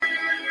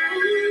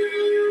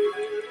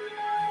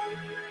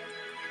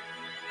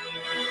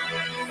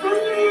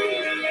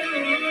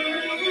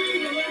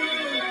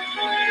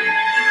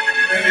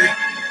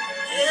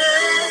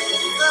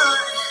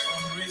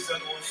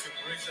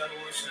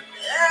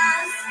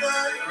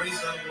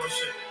Praise and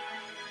worship.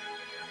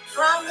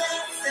 From the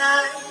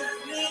inside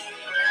of me.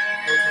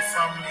 With the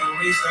family,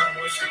 raise and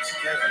worship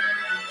together.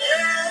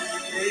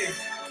 Yeah.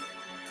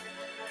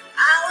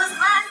 I was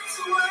meant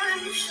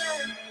to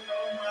worship.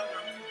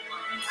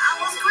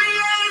 I was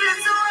created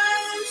to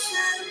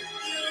worship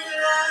you.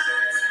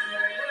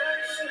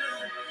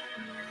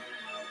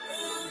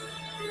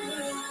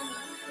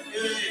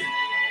 Yeah.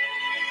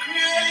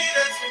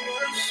 Created to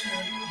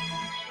worship.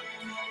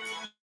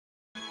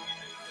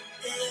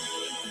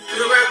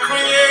 You were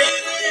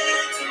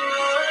created to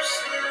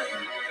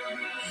worship.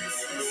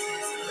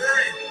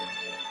 Hey.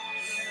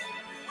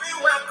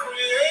 We were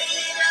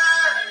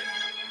created.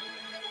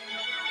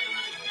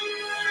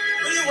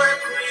 We were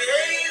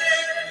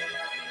created.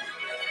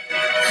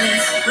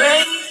 His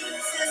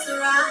praises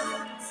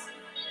rise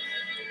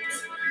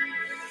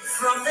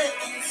from the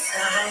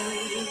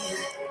inside,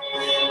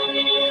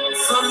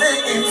 from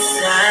the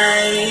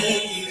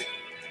inside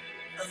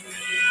of me.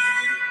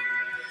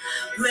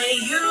 May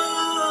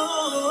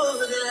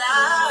you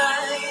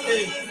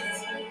delight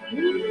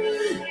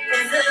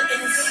in the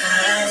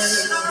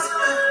inside,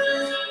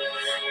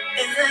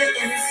 in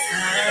the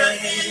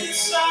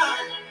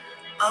inside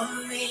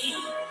of me.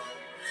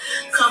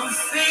 Come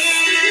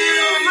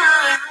feel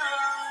my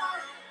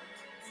heart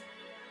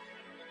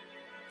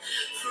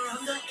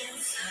from the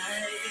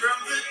inside, From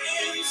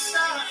the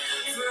inside.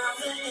 from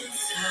the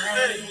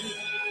inside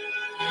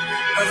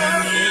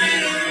of me.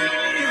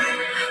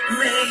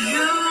 May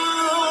you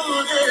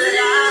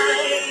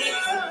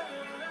delight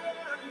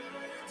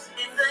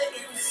in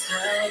the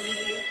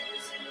inside,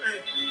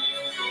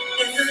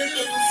 in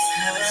the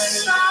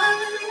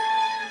inside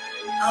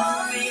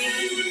of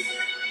me.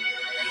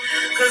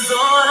 'Cause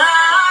all I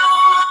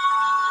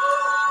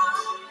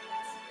want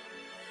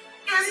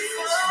is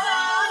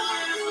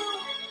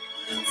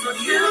for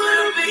you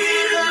to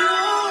be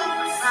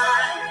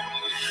glorified,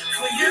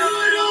 for you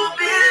to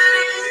be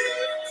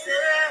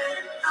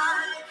lifted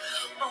high.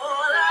 All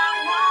I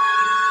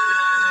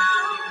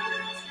want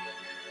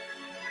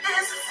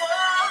is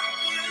for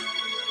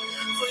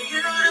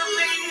you to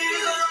be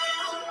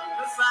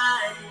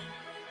glorified.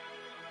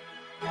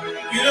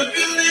 You to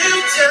be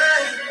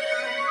lifted.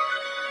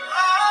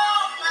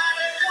 All I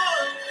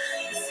want.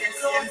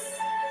 Yes.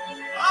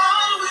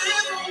 All we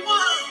ever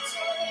want,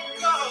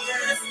 oh God,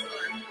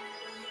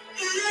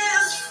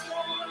 is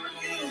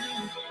for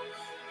you.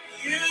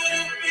 You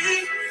to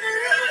be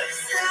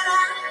lifted.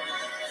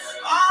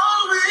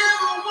 All we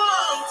ever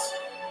want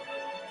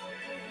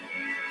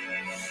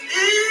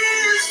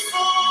is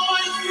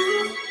for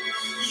you.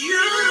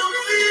 You to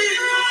be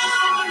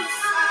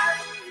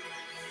glorified.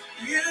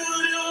 You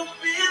to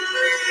be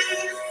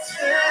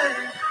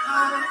lifted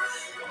high.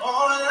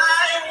 All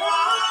I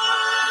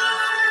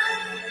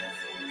want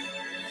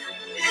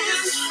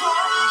is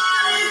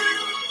for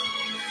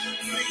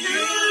you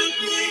to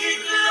be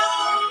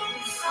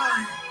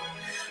glorified,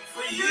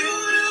 for you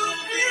to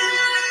be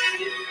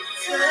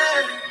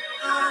lifted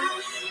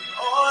high.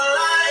 All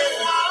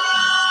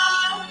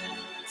I want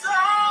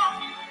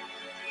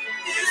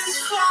is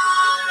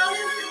for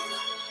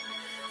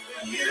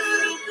you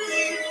to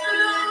be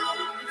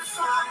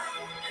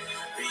glorified,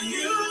 for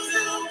you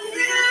to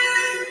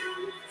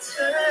be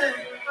lifted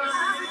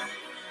high.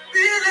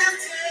 Be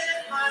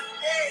lifted high.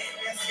 Hey,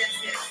 yes.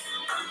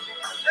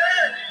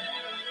 Hey.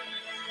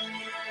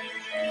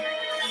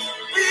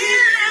 Be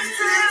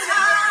lifted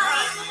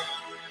high.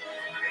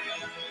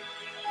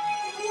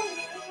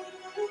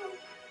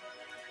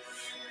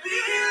 Be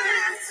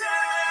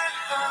lifted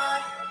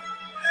high.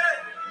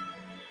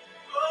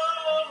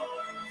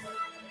 Oh,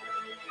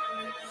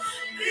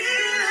 be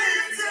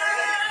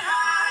lifted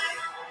high.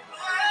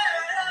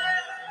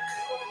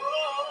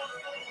 Oh,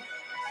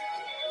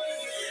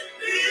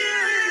 be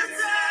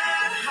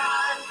lifted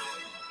high.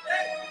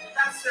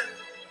 That's it.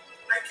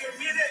 Like you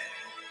mean it.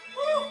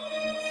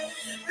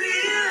 Be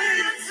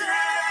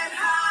lifted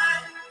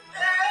high.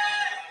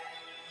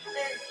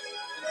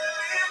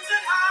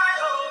 Lifted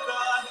high, oh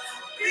God.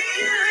 Be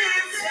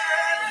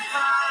lifted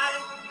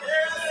high.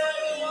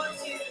 Oh,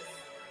 Jesus.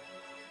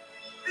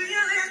 Be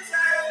lifted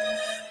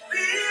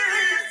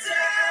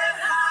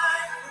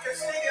high. We can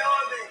sing it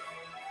all day.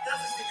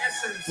 That is the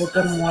essence. Well,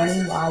 good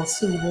morning,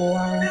 Y2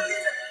 War.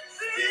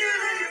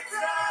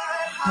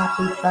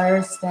 Happy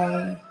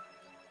Thursday.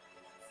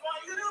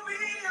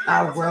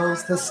 I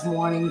rose this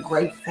morning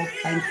grateful,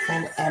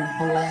 thankful, and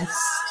blessed.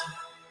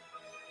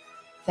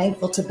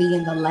 Thankful to be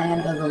in the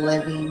land of the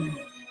living.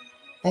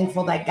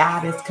 Thankful that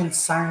God is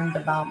concerned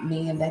about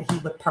me and that He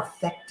would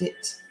perfect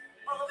it.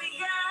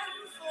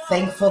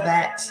 Thankful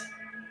that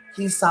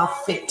He saw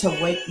fit to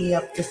wake me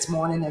up this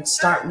morning and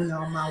start me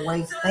on my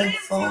way.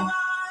 Thankful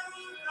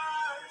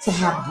to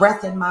have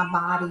breath in my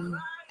body,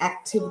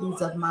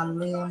 activities of my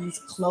limbs,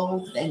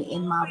 clothed and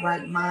in my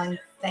right mind.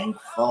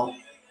 Thankful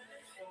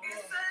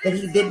that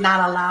He did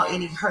not allow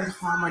any hurt,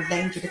 harm, or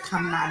danger to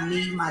come nigh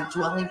me, my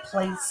dwelling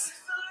place,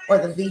 or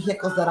the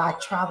vehicles that I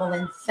travel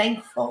in.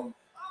 Thankful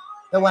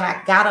that when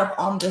I got up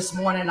on this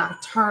morning, I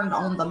turned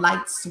on the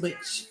light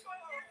switch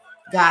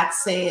God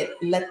said,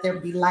 let there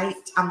be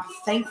light. I'm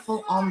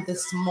thankful on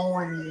this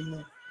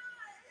morning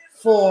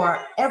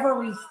for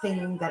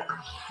everything that I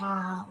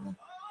have,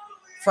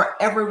 for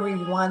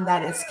everyone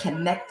that is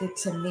connected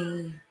to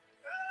me,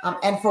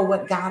 and for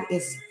what God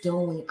is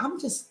doing. I'm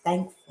just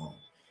thankful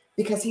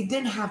because he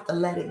didn't have to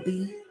let it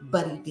be,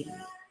 but he did.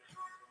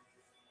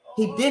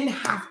 He didn't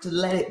have to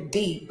let it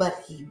be,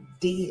 but he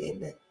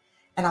did.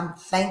 And I'm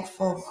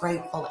thankful,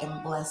 grateful,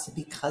 and blessed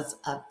because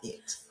of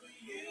it.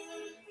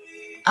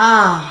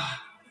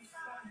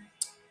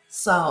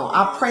 So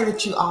I pray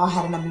that you all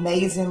had an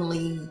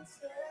amazing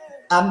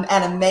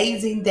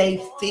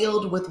day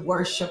filled with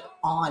worship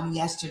on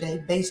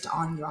yesterday based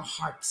on your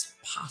heart's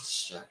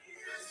posture.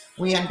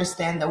 We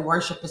understand that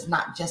worship is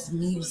not just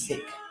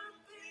music,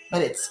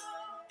 but it's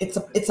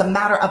a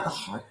matter of the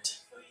heart.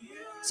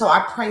 So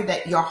I pray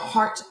that your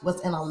heart was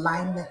in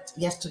alignment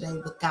yesterday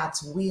with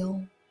God's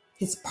will,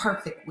 his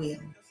perfect will,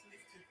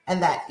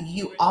 and that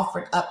you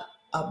offered up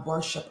a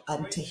worship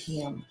unto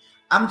him.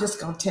 I'm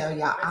just going to tell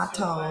y'all, I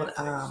told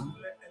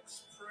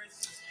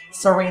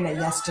Serena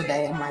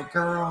yesterday, I'm like,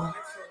 girl,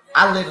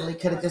 I literally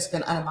could have just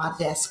been under my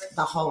desk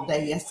the whole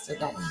day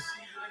yesterday.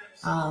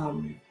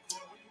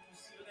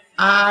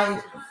 I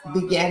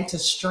began to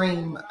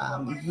stream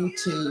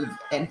YouTube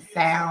and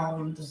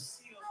found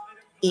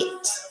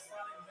it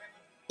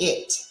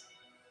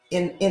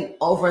in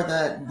over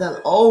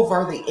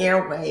the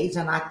airwaves,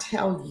 and I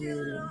tell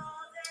you,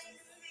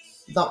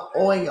 the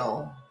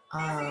oil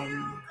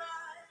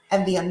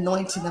and the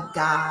anointing of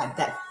God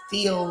that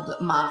filled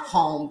my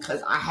home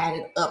because I had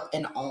it up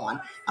and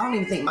on. I don't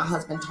even think my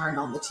husband turned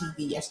on the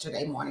TV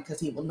yesterday morning because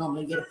he will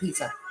normally get a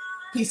piece of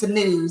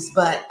news,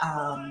 but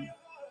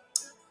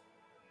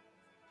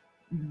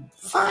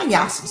find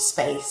y'all some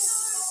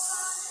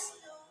space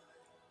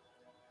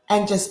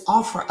and just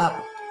offer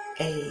up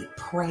a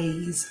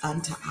praise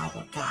unto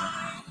our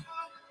God.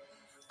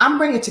 I'm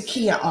bringing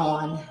Takeia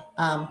on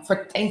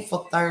for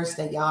Thankful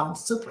Thursday, y'all. I'm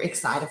super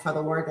excited for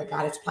the word that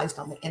God has placed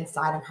on the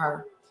inside of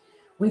her.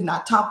 We've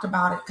not talked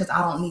about it because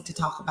I don't need to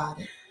talk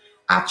about it.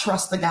 I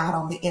trust the God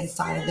on the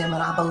inside of them,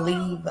 and I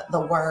believe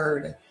the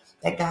word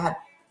that God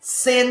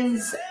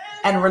sends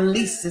and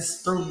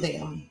releases through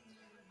them.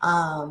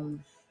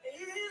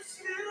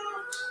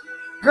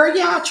 Girl,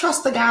 yeah, I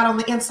trust the God on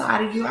the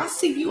inside of you. I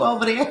see you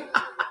over there.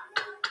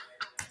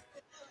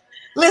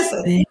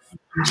 Listen, I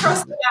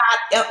trust the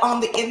God on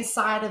the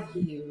inside of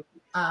you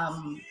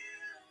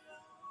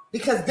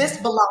because this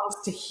belongs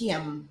to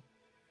him.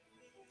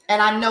 And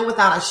I know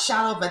without a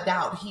shadow of a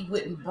doubt, he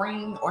wouldn't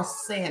bring or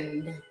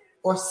send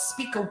or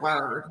speak a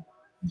word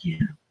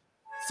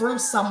through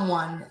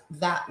someone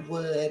that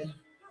would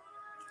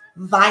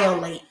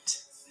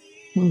violate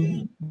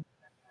who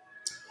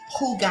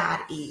God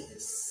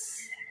is.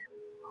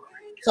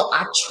 So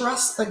I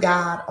trust the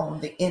God on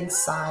the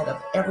inside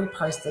of every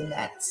person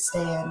that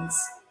stands,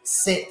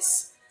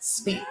 sits,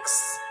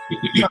 speaks.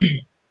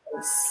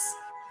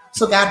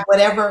 So God,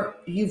 whatever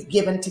you've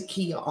given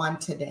Takeia on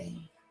today,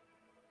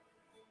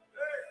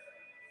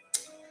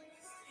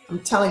 I'm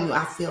telling you,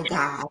 I feel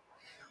God.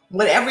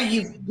 Whatever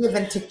you've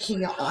given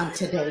Takeia on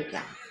today,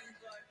 God,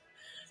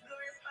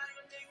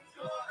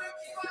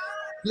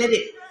 let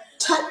it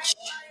touch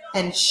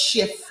and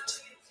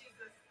shift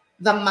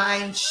the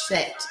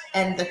mindset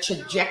and the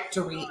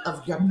trajectory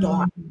of your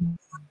daughter.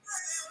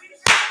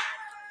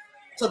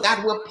 So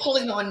God, we're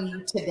pulling on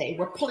you today.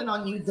 We're pulling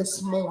on you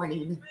this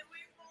morning.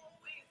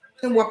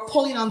 And we're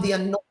pulling on the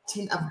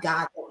anointing of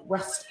God that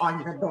rests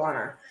on your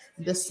daughter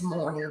this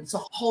morning.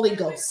 So Holy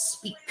Ghost,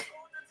 speak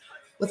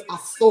with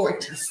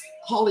authority.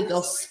 Holy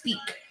Ghost, speak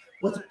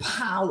with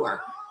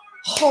power.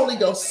 Holy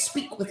Ghost,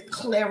 speak with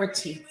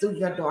clarity through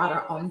your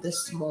daughter on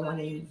this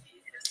morning.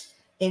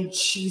 In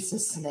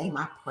Jesus' name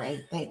I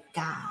pray. Thank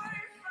God.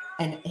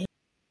 And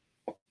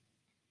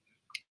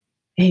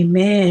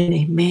amen,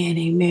 amen,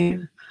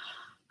 amen.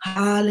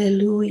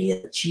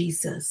 Hallelujah,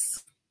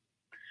 Jesus.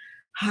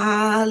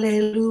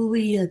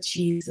 Hallelujah,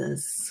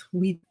 Jesus.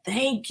 We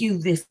thank you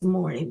this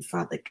morning,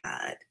 Father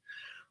God.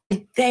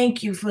 We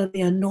thank you for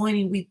the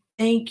anointing. We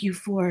thank you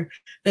for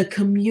the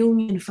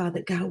communion,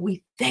 Father God.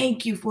 We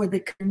thank you for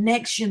the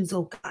connections,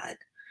 oh God.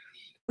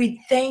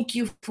 We thank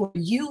you for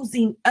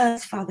using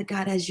us, Father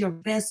God, as your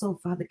vessel,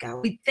 Father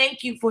God. We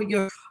thank you for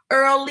your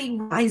early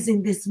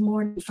rising this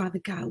morning, Father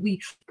God. We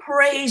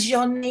praise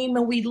your name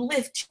and we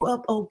lift you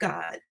up, oh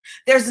God.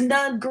 There's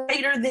none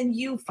greater than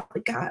you,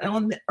 Father God,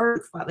 on the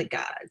earth, Father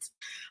God.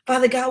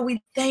 Father God,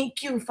 we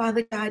thank you,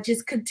 Father God.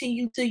 Just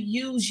continue to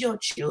use your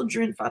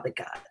children, Father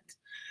God.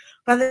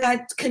 Father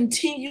God,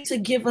 continue to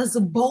give us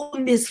a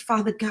boldness,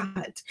 Father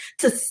God,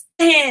 to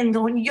stand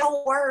on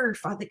your word,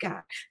 Father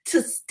God,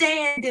 to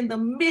stand in the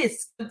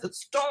midst of the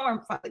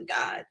storm, Father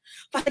God.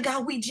 Father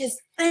God, we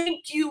just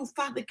thank you,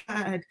 Father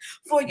God,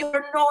 for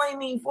your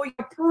anointing, for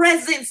your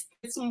presence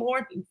this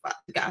morning, Father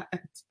God.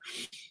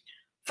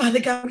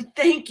 Father God, we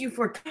thank you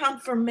for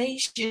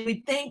confirmation.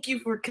 We thank you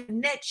for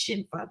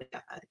connection, Father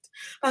God.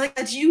 Father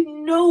God,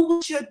 you know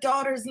what your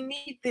daughters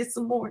need this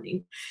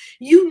morning.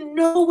 You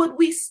know what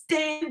we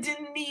stand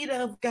in need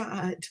of,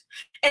 God.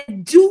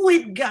 And do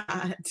it,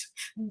 God.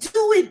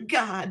 Do it,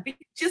 God.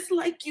 Just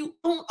like you,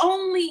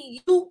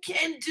 only you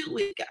can do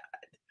it, God.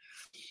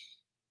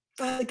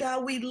 Father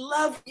God, we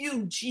love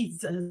you,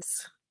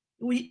 Jesus.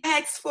 We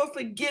ask for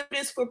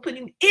forgiveness for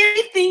putting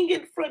anything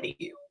in front of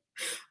you.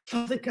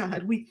 Father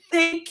God, we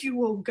thank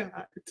you, oh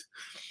God.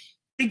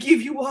 We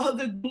give you all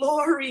the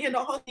glory and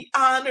all the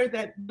honor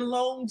that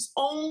belongs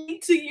only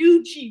to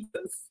you,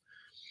 Jesus.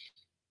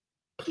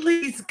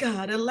 Please,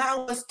 God,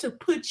 allow us to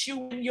put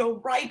you in your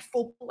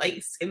rightful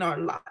place in our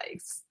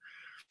lives.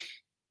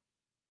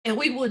 And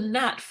we will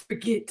not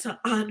forget to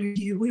honor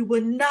you. We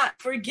will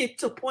not forget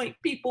to point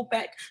people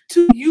back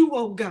to you,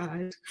 oh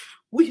God.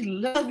 We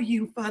love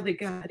you, Father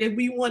God, and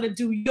we want to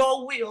do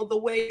your will the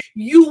way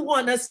you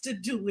want us to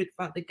do it,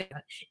 Father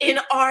God, in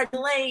our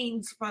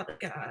lanes, Father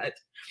God,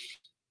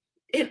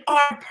 in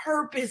our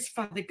purpose,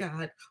 Father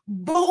God,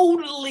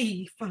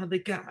 boldly, Father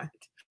God.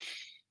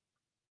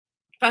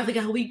 Father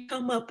God, we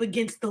come up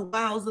against the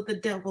wiles of the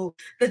devil.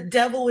 The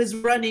devil is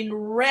running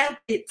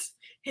rampant,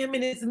 him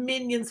and his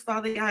minions,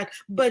 Father God.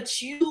 But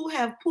you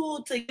have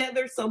pulled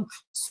together some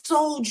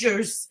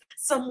soldiers,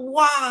 some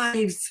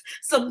wives,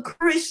 some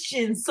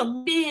Christians,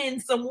 some men,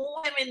 some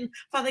women,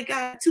 Father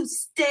God, to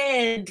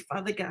stand,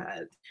 Father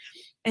God.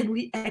 And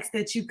we ask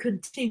that you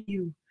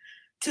continue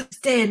to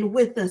stand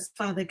with us,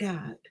 Father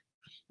God.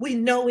 We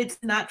know it's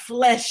not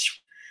flesh.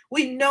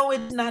 We know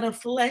it's not a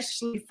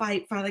fleshly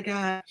fight, Father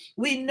God.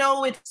 We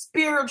know it's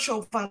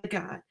spiritual, Father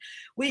God.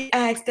 We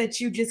ask that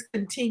you just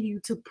continue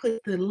to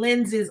put the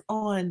lenses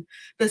on,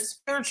 the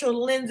spiritual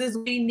lenses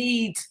we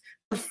need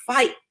to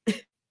fight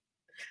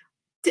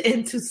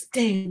and to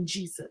stand,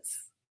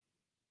 Jesus.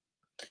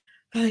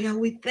 Father God,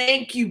 we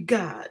thank you,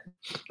 God.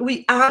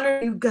 We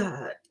honor you,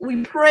 God.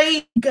 We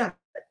praise you, God.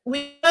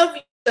 We love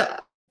you,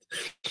 God.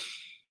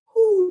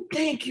 Ooh,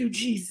 thank you,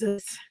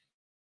 Jesus.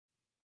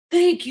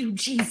 Thank you,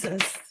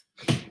 Jesus.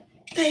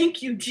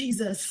 Thank you,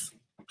 Jesus.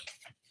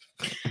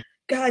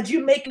 God,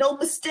 you make no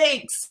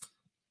mistakes.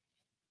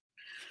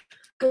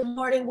 Good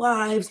morning,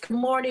 wives. Good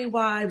morning,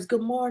 wives.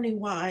 Good morning,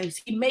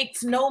 wives. He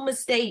makes no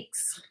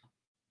mistakes.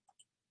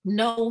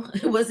 No,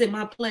 it wasn't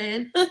my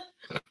plan.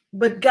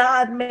 But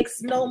God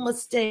makes no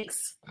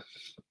mistakes.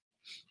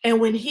 And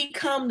when he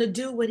comes to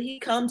do what he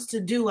comes to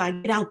do, I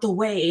get out the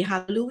way.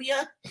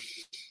 Hallelujah.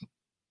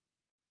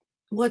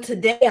 Well,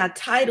 today I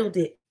titled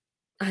it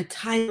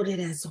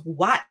as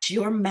Watch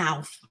Your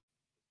Mouth.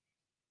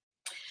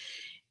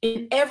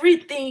 In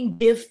everything,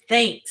 give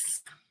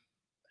thanks.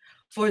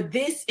 For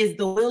this is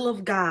the will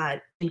of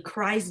God in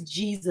Christ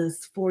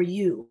Jesus for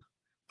you.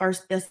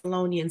 1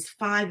 Thessalonians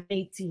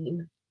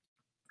 5:18.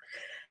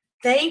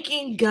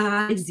 Thanking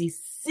God is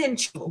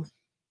essential.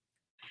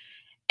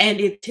 And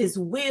it's his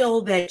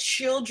will that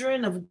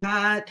children of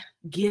God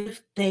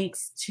give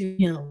thanks to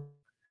him.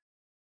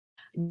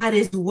 God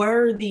is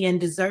worthy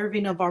and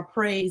deserving of our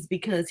praise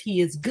because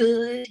he is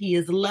good, he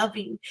is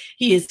loving,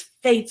 he is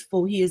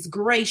faithful, he is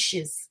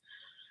gracious,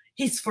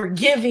 he's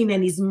forgiving,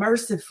 and he's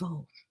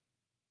merciful.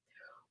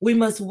 We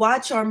must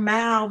watch our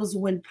mouths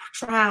when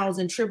trials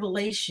and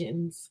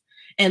tribulations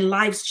and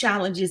life's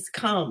challenges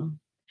come,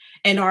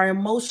 and our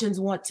emotions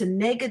want to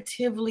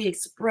negatively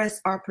express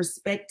our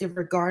perspective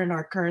regarding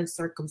our current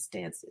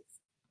circumstances.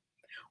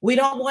 We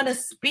don't want to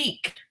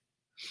speak.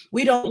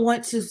 We don't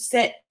want to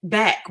set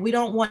back. We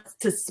don't want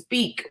to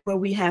speak where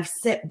we have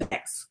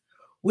setbacks.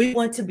 We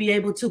want to be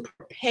able to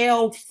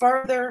propel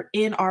further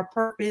in our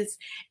purpose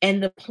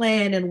and the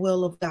plan and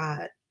will of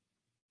God.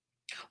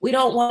 We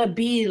don't want to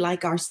be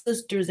like our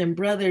sisters and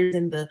brothers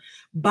in the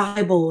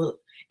Bible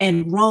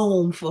and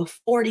Rome for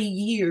 40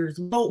 years.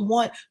 We don't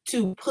want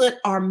to put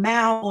our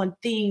mouth on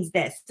things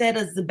that set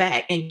us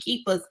back and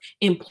keep us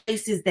in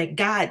places that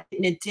God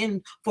didn't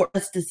intend for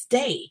us to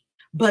stay,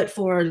 but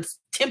for a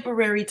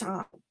temporary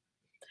time.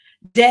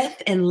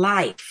 Death and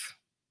life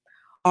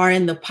are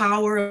in the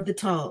power of the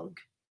tongue,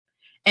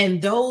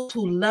 and those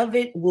who love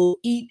it will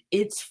eat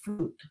its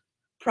fruit.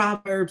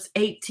 Proverbs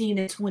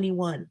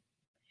 18:21.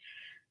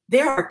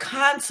 There are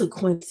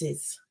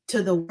consequences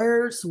to the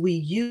words we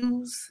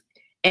use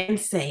and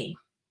say.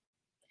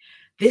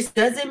 This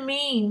doesn't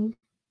mean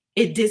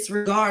it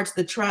disregards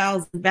the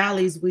trials and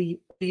valleys we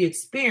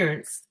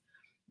experience,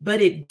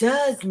 but it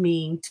does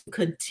mean to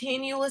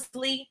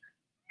continuously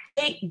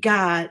thank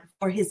God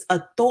for his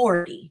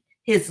authority,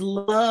 his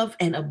love,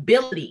 and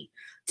ability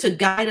to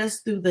guide us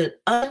through the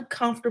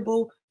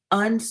uncomfortable,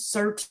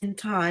 uncertain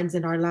times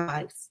in our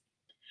lives.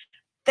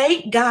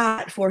 Thank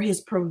God for his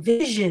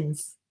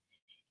provisions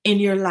in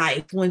your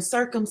life when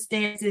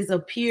circumstances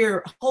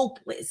appear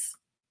hopeless.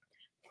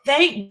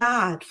 Thank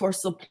God for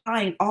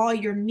supplying all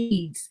your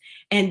needs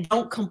and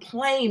don't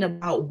complain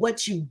about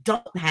what you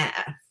don't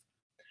have.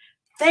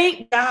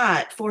 Thank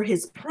God for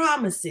his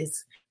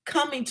promises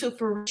coming to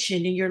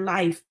fruition in your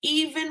life,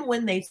 even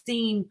when they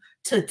seem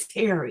to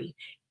tarry,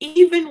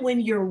 even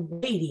when you're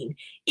waiting,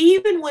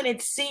 even when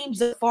it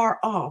seems far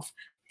off.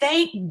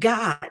 Thank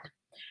God.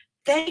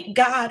 Thank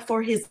God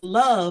for his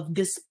love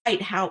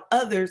despite how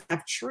others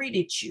have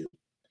treated you.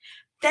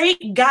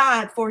 Thank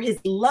God for his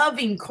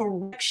loving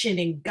correction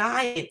and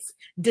guidance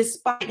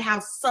despite how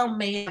some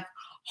may have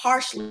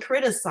harshly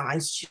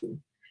criticized you.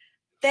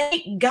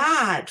 Thank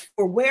God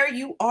for where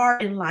you are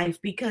in life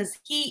because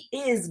he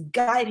is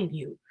guiding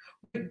you.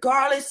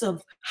 Regardless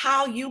of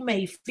how you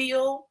may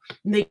feel,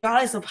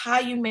 regardless of how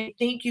you may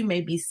think you may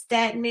be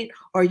stagnant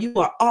or you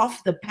are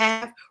off the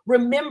path,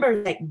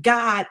 remember that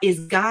God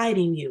is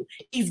guiding you.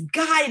 He's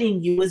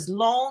guiding you as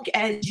long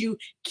as you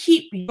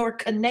keep your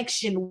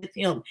connection with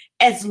him,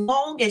 as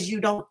long as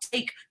you don't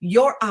take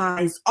your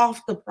eyes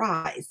off the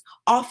prize,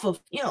 off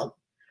of him.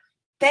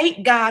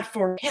 Thank God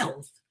for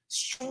health,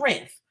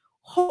 strength,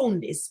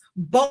 wholeness,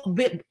 both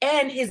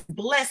and his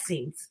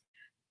blessings.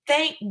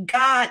 Thank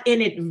God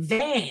in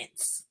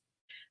advance.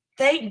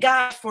 Thank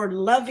God for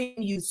loving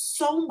you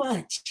so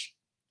much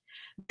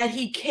that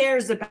he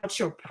cares about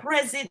your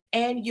present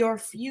and your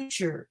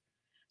future.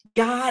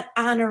 God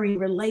honoring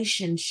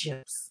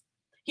relationships.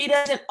 He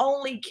doesn't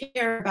only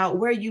care about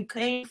where you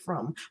came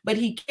from, but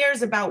he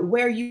cares about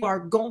where you are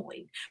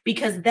going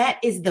because that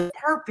is the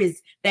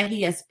purpose that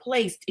he has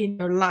placed in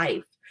your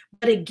life.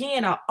 But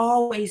again, I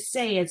always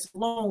say, as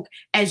long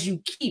as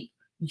you keep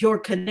your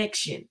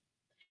connection.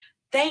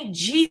 Thank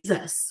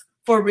Jesus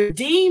for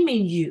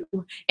redeeming you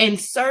and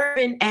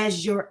serving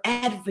as your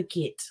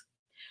advocate.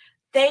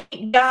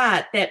 Thank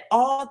God that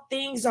all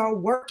things are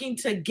working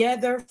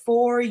together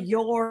for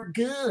your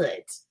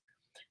good.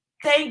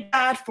 Thank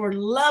God for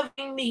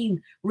loving me,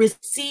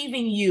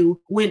 receiving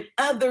you when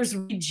others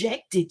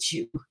rejected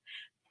you.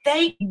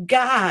 Thank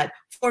God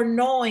for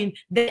knowing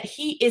that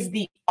he is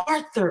the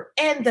author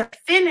and the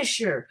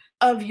finisher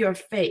of your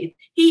faith.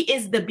 He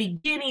is the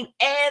beginning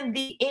and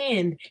the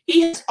end.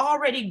 He has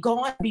already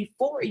gone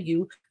before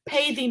you,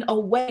 paving a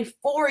way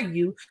for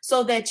you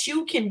so that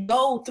you can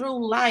go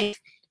through life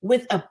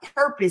with a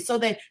purpose, so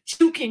that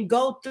you can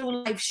go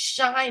through life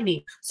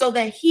shining, so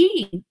that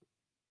he,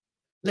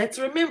 let's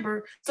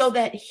remember, so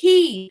that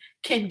he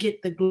can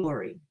get the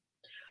glory.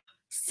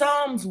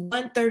 Psalms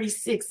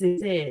 136, it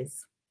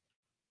says,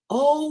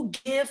 "Oh,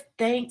 give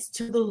thanks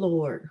to the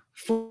Lord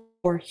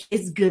for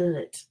his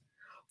good,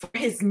 for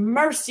his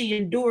mercy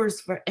endures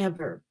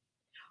forever.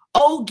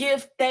 Oh,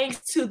 give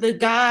thanks to the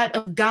God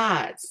of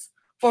gods,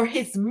 for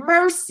his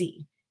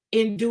mercy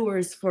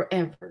endures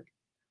forever.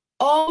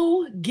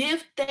 Oh,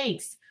 give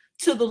thanks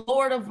to the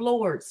Lord of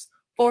lords,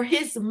 for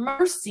his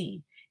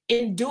mercy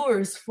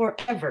endures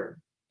forever.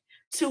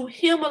 To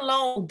him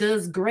alone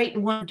does great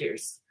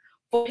wonders,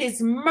 for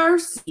his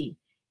mercy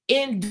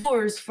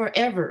endures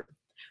forever.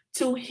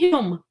 To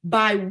him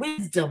by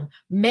wisdom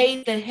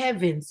made the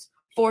heavens,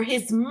 for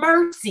his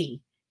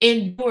mercy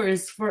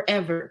endures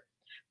forever.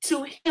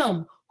 To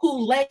him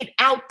who laid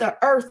out the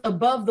earth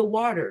above the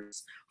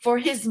waters, for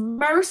his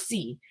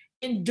mercy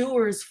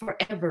endures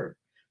forever.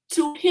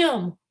 To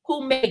him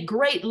who made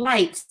great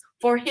lights,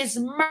 for his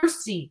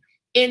mercy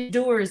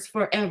endures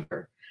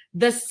forever.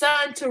 The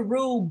sun to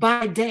rule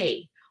by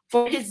day,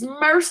 for his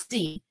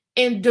mercy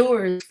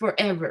endures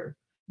forever.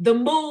 The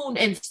moon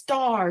and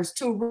stars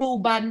to rule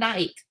by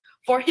night,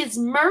 for his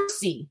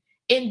mercy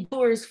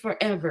endures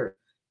forever.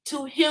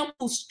 To him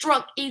who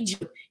struck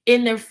Egypt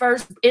in their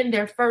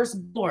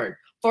firstborn,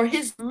 for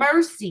his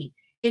mercy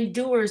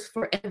endures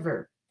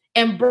forever,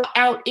 and brought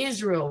out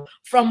Israel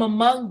from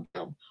among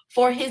them,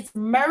 for his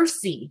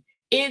mercy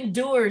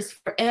endures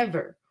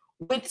forever,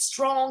 with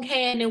strong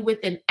hand and with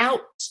an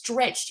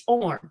outstretched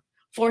arm,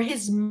 for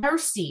his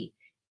mercy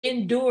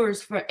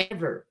endures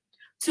forever.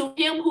 To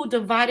him who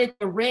divided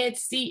the Red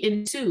Sea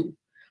in two,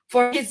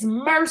 for his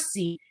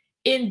mercy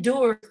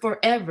endured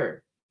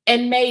forever,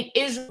 and made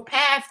Israel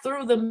pass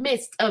through the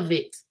midst of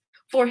it,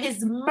 for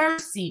his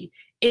mercy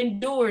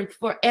endured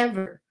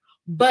forever,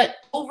 but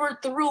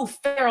overthrew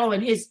Pharaoh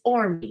and his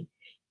army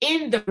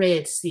in the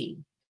Red Sea,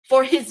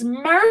 for his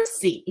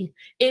mercy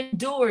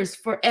endures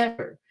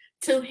forever.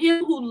 To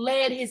him who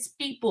led his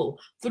people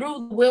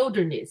through the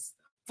wilderness,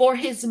 for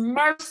his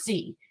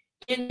mercy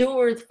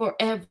endureth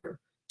forever.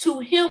 To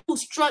him who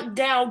struck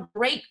down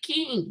great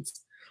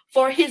kings,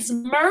 for his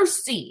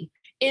mercy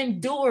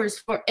endures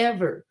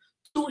forever.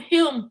 To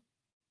him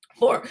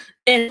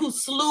who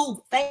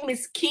slew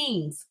famous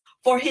kings,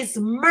 for his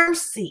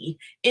mercy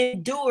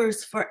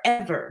endures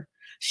forever.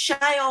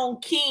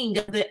 Shion, king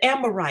of the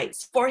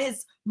Amorites, for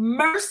his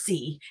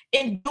mercy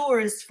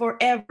endures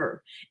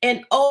forever.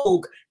 And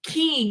Og,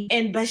 king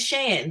in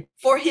Bashan,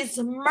 for his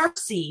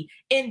mercy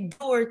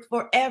endured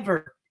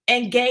forever,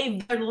 and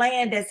gave their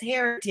land as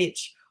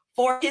heritage,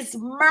 for his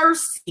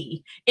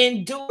mercy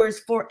endures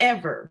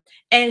forever,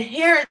 and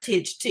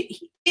heritage to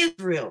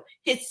Israel,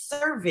 his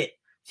servant,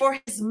 for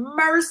his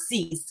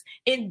mercies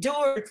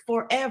endured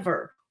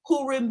forever,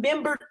 who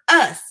remembered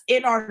us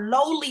in our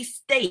lowly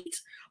state,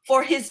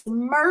 for his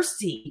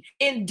mercy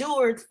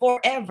endured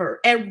forever,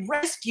 and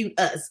rescued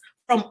us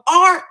from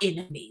our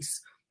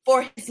enemies,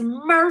 For his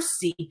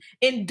mercy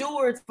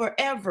endures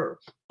forever,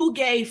 who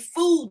gave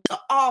food to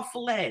all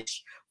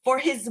flesh. For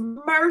his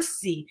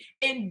mercy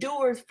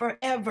endures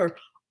forever.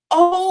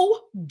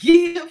 Oh,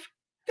 give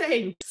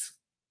thanks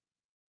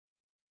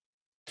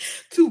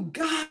to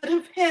God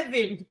of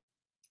heaven,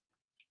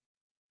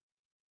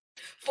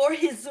 for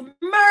his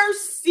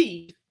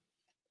mercy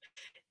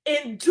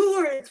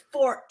endureth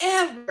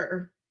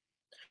forever.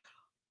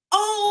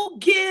 Oh,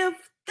 give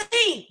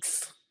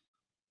thanks,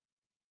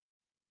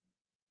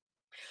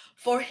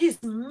 for his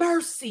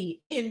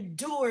mercy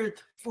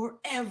endureth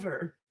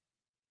forever.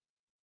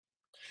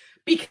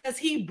 Because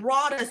he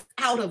brought us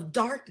out of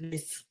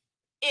darkness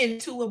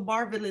into a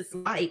marvelous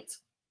light.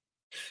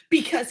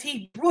 Because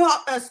he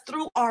brought us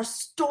through our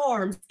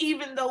storms,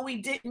 even though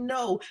we didn't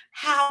know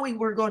how we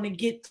were going to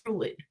get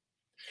through it.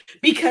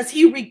 Because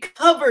he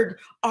recovered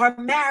our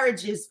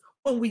marriages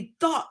when we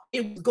thought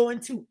it was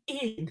going to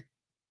end.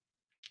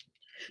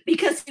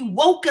 Because he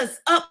woke us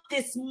up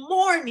this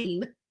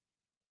morning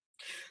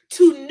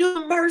to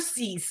new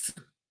mercies,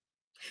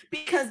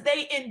 because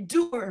they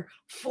endure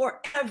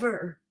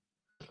forever.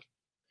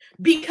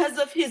 Because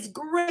of his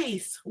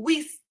grace,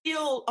 we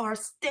still are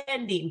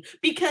standing,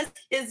 because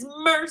his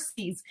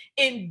mercies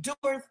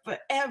endure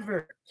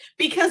forever.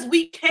 Because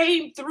we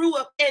came through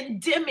a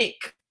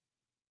pandemic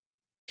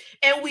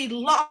and we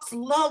lost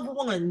loved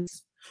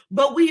ones,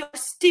 but we are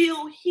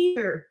still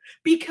here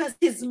because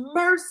his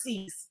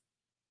mercies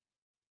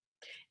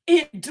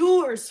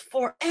endures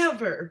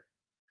forever.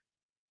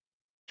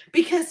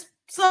 Because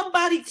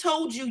somebody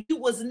told you you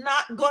was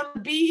not going to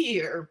be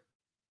here,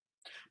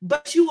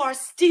 but you are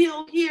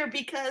still here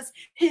because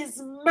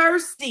his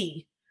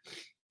mercy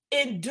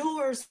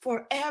endures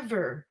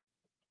forever.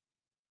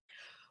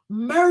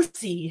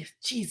 Mercy,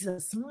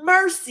 Jesus,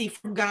 mercy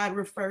from God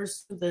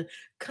refers to the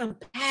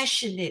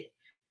compassionate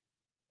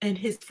and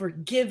his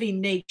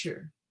forgiving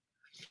nature.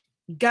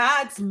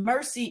 God's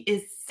mercy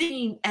is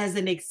seen as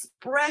an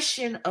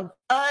expression of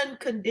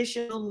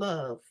unconditional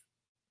love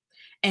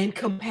and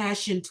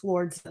compassion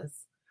towards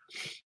us.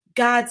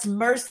 God's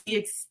mercy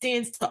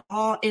extends to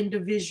all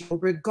individuals,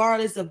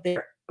 regardless of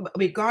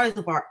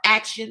our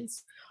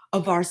actions,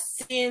 of our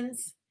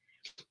sins,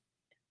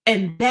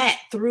 and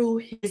that through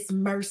his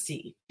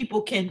mercy,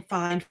 people can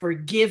find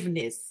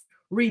forgiveness,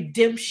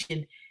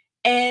 redemption,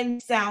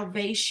 and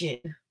salvation.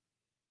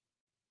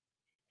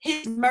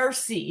 His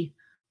mercy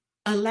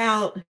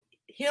allowed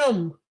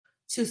him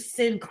to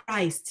send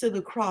Christ to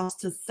the cross,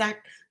 to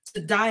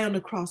die on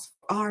the cross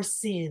for our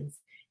sins.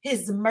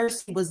 His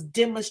mercy was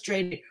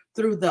demonstrated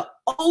through the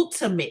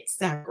ultimate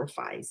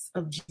sacrifice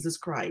of Jesus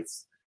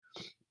Christ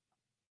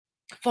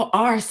for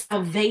our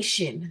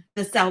salvation,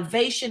 the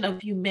salvation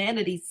of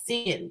humanity's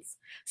sins,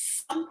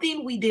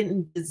 something we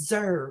didn't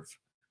deserve,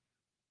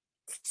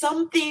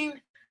 something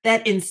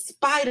that in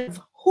spite of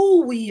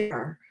who we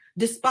are,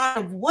 despite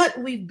of what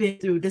we've been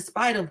through,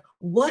 despite of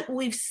what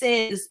we've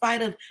said,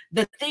 despite of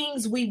the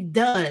things we've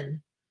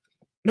done,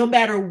 no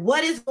matter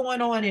what is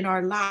going on in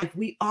our life,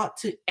 we ought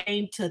to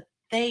aim to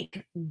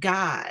thank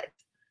God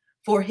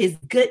for his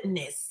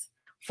goodness,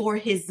 for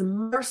his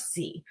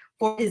mercy,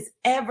 for his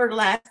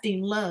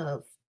everlasting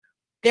love.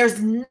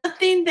 There's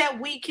nothing that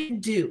we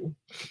can do.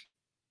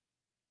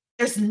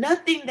 There's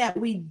nothing that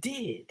we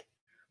did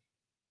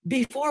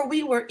before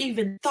we were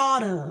even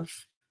thought of.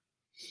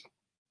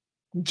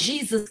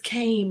 Jesus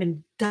came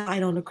and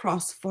died on the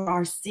cross for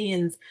our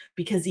sins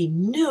because he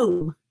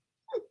knew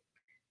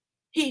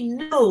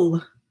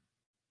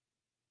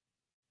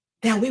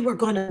that we were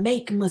going to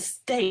make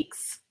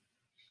mistakes.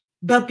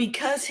 But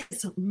because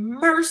his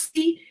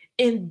mercy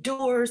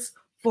endures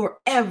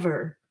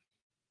forever,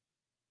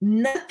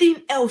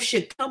 nothing else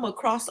should come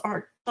across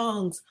our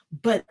tongues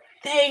but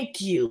thank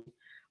you,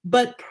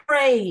 but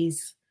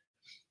praise.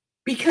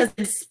 Because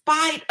in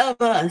spite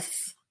of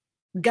us,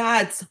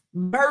 God's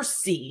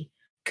mercy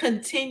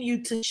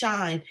continued to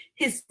shine.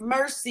 His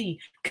mercy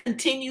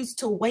continues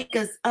to wake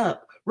us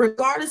up,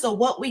 regardless of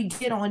what we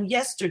did on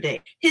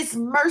yesterday. His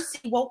mercy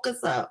woke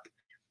us up.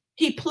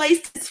 He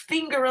placed his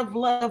finger of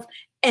love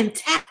and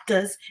tapped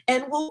us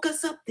and woke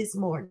us up this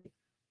morning.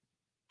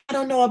 I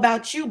don't know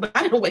about you, but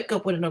I didn't wake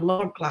up with an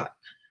alarm clock.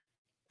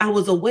 I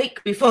was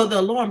awake before the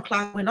alarm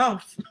clock went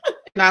off.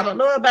 And I don't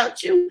know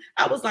about you.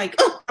 I was like,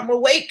 oh, I'm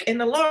awake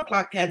and the alarm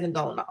clock hasn't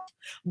gone off.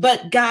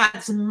 But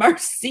God's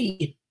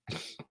mercy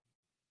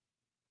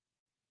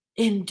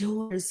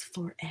endures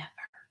forever.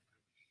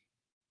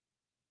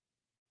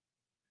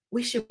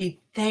 We should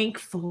be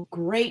thankful,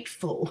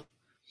 grateful,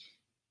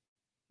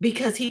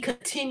 because he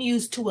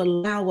continues to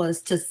allow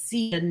us to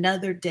see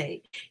another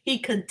day. He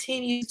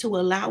continues to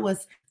allow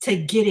us to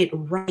get it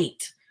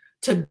right,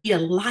 to be a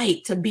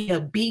light, to be a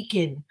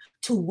beacon,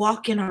 to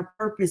walk in our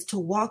purpose, to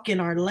walk in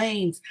our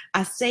lanes.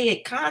 I say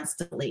it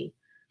constantly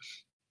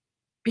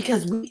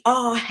because we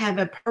all have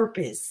a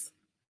purpose,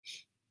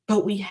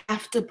 but we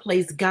have to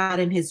place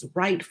God in his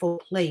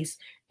rightful place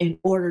in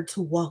order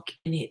to walk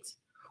in it.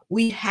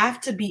 We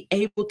have to be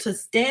able to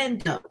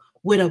stand up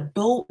with a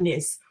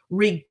boldness,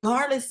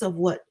 regardless of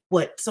what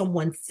what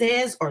someone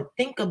says or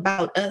think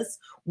about us.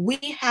 We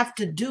have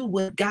to do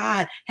what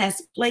God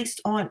has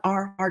placed on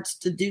our hearts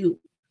to do.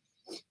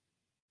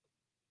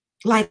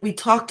 Like we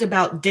talked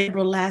about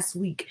Deborah last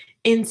week,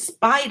 in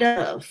spite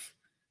of,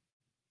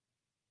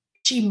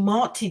 she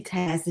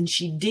multitasked and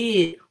she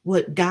did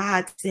what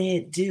God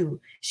said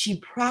do. She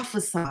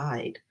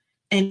prophesied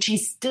and she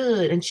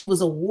stood and she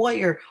was a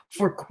warrior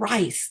for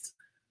Christ.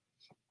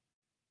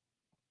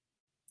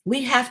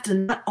 We have to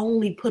not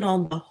only put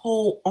on the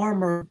whole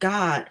armor of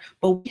God,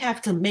 but we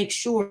have to make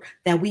sure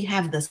that we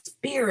have the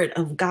Spirit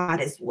of God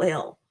as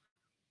well.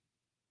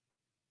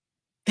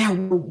 That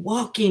we're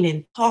walking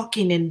and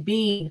talking and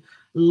being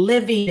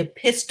living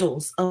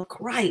epistles of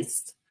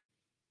Christ.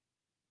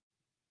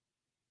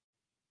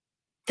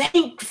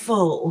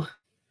 Thankful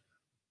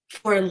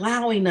for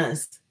allowing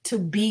us to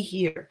be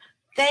here.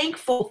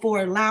 Thankful for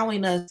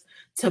allowing us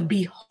to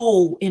be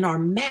whole in our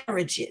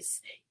marriages,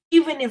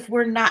 even if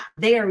we're not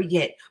there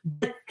yet.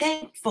 But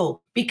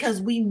thankful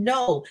because we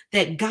know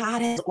that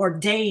God has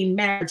ordained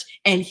marriage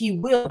and He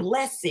will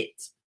bless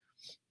it.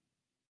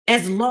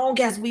 As long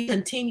as we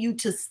continue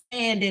to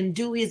stand and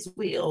do His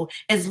will,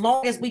 as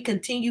long as we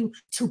continue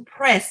to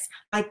press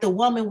like the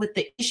woman with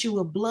the issue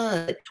of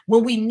blood,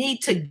 when we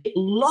need to get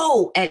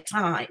low at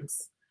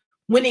times,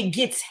 when it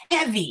gets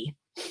heavy,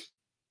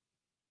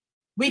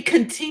 we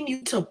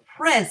continue to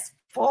press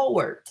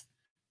forward,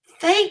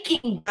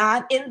 thanking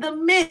God in the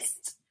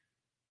midst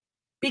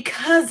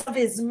because of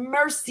His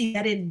mercy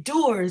that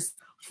endures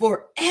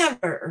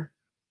forever.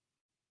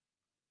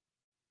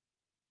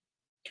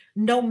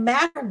 No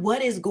matter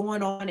what is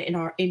going on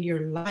in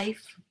your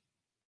life,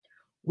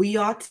 we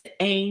ought to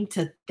aim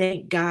to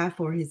thank God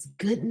for His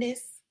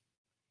goodness,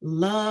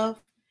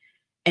 love,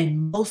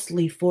 and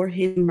mostly for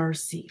His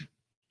mercy,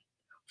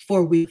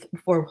 for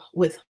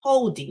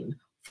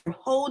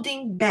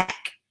holding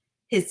back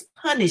His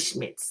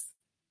punishments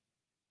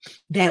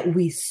that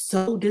we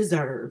so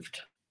deserved.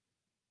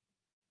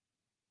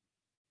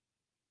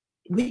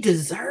 We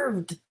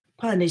deserved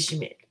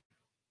punishment.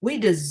 We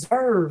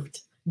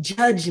deserved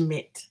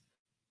judgment.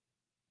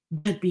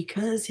 But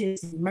because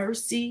His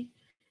mercy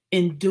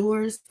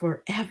endures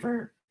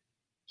forever,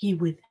 He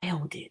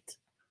withheld it.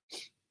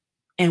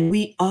 And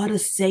we ought to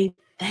say,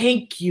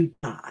 thank you,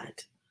 God.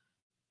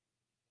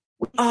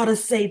 We ought to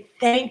say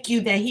thank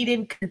you that He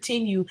didn't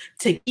continue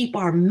to keep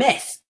our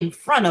mess in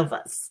front of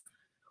us.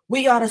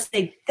 We ought to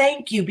say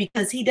thank you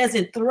because He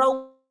doesn't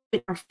throw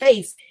in our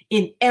face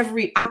in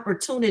every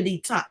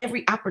opportunity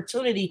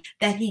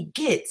that He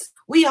gets.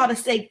 We ought to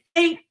say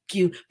thank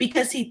you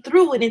because He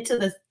threw it into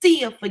the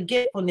sea of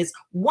forgetfulness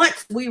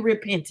once we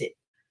repented.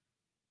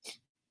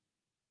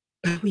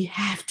 But we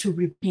have to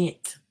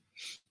repent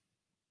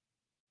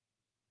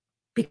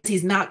because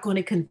He's not going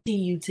to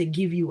continue to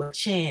give you a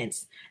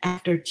chance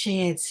after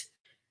chance.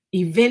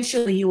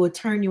 Eventually, He will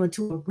turn you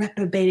into a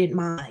reprobated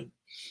mind.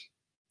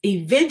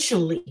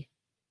 Eventually,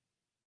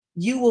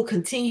 you will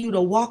continue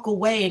to walk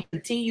away and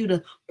continue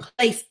to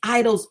place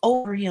idols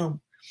over Him.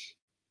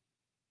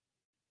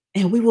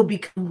 And we will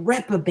become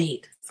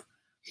reprobates.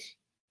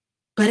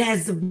 But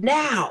as of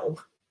now,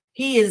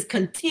 He is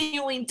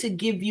continuing to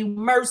give you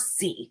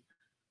mercy.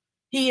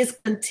 He is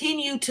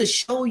continuing to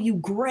show you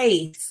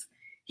grace.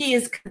 He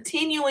is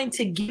continuing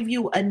to give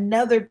you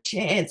another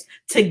chance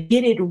to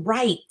get it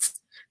right,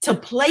 to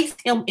place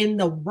Him in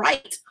the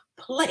right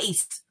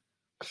place.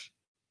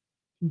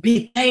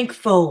 Be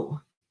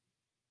thankful.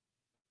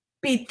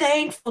 Be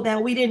thankful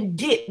that we didn't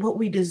get what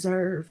we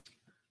deserved.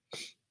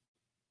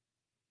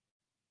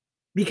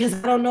 Because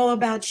I don't know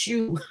about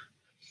you,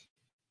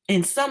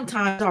 and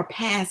sometimes our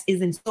past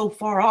isn't so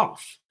far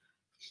off.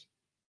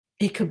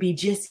 It could be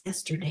just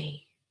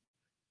yesterday.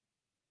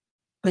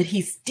 But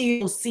He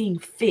still seen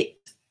fit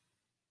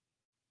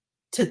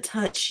to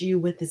touch you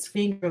with His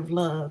finger of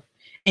love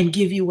and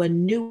give you a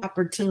new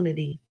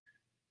opportunity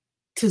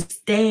to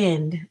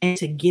stand and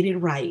to get it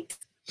right.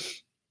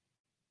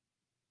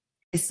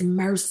 His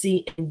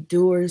mercy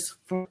endures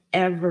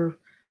forever,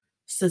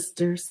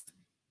 sisters.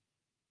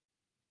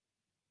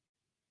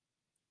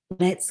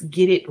 Let's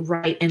get it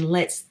right and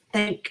let's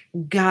thank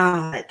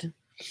God.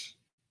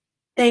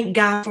 Thank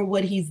God for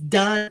what He's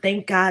done.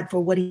 Thank God for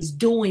what He's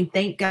doing.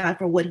 Thank God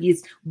for what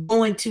He's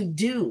going to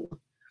do.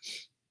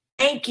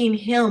 Thanking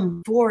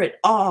Him for it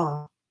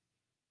all.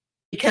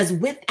 Because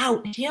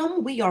without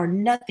Him, we are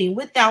nothing.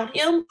 Without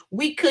Him,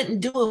 we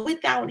couldn't do it.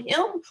 Without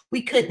Him,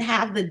 we couldn't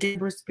have the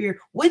Deborah spirit.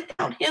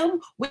 Without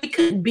Him, we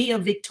couldn't be a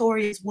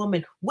victorious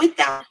woman.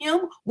 Without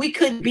Him, we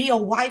couldn't be a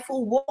wife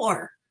of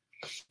war.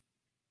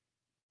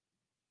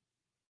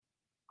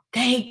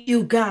 Thank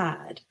you,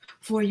 God,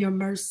 for your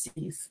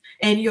mercies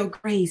and your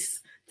grace.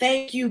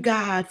 Thank you,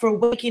 God, for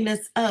waking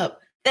us up.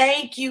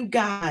 Thank you,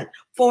 God,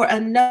 for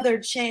another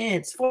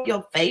chance, for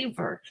your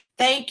favor.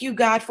 Thank you,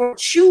 God, for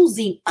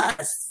choosing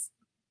us.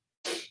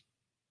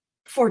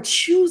 For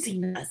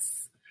choosing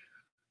us.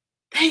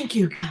 Thank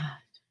you, God.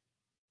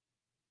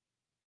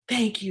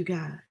 Thank you,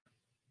 God.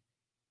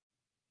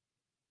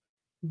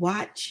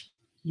 Watch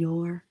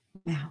your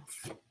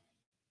mouth.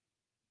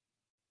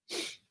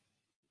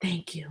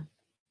 Thank you.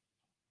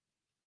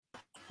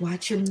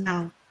 Watch your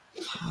mouth.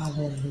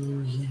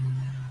 Hallelujah.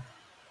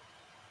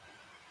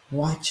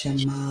 Watch your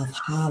mouth.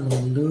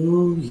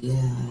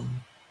 Hallelujah.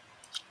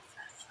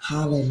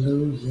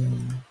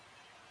 Hallelujah.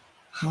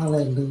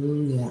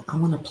 Hallelujah. I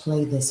want to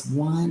play this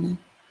one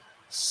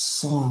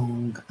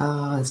song.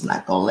 It's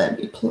not going to let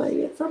me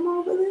play it from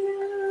over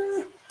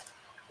there.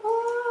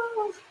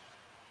 Oh,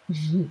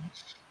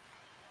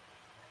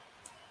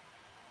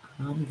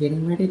 I'm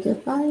getting ready to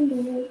find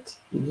it.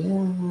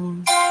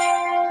 Yeah.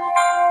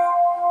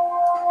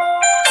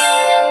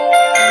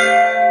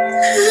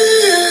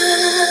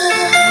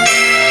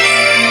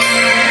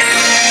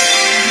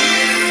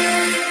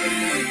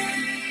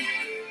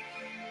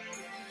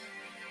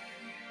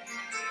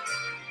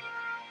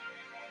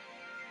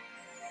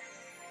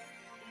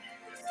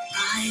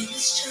 I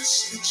was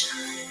just a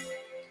child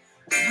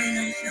when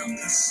I felt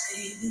the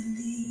Savior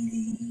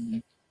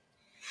leading.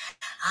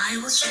 I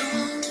was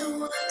drawn to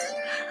what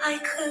I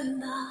could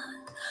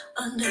not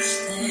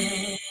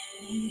understand.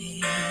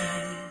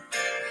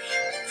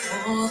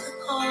 For the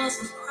cause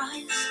of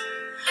Christ,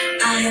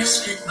 I have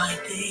spent my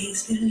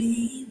days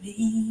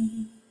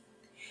believing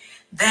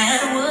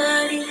that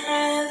what He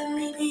had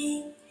me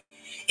be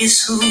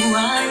is who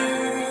I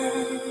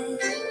am.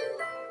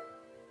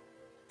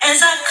 As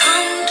I've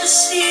come to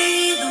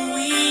see the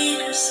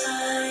weaker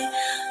side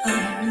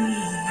of me,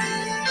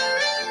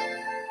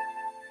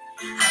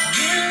 I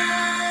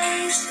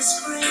realize His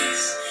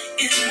grace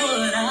is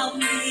what I'll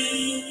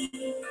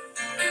need.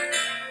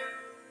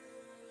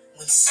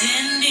 When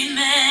sin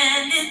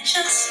demanded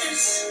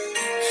justice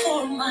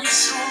for my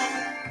soul,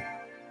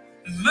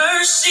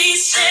 mercy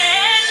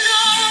said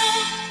no,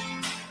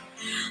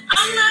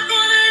 I'm not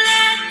gonna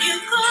let you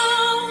go.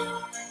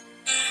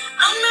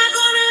 I'm not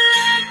gonna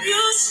let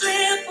you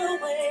slip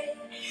away.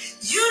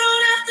 You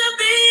don't have to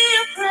be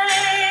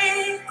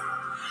afraid.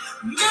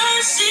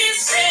 Mercy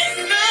said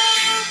no.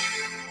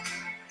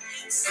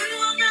 Sin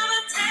will never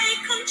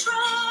take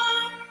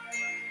control.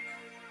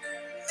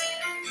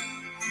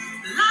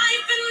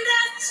 Life and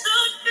death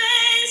stood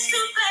face to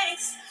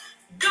face.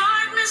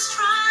 Darkness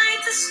tried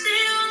to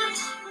steal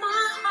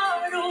my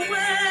heart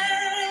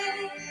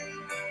away.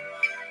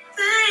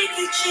 Thank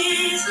you,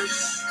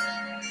 Jesus.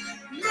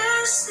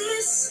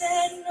 Mercy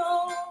said no.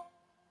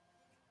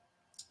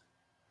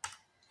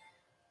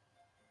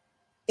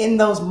 In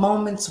those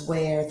moments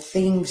where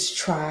things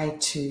try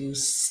to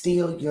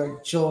steal your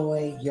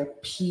joy, your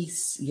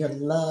peace, your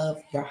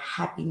love, your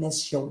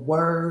happiness, your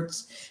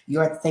words,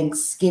 your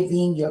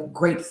thanksgiving, your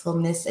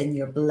gratefulness, and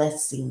your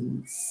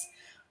blessings,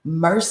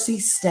 mercy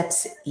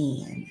steps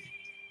in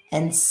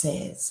and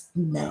says,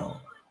 no.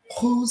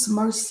 Whose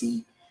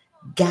mercy?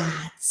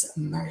 God's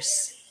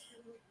mercy.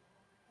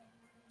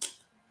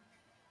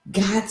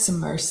 God's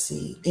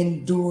mercy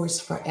endures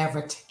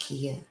forever,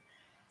 Takeia.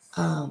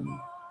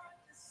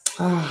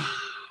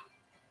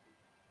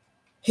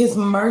 His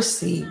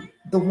mercy,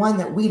 the one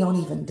that we don't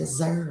even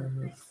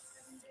deserve.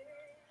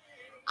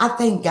 I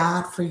thank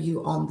God for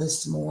you on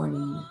this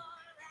morning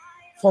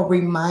for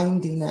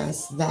reminding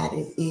us that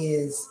it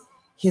is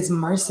His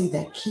mercy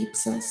that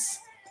keeps us.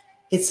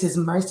 It's His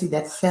mercy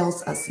that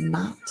fails us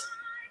not.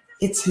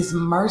 It's His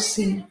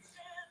mercy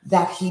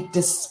that He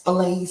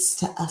displays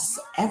to us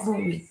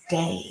every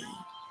day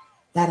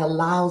that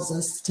allows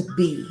us to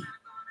be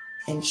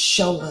and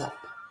show up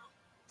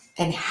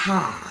and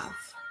have,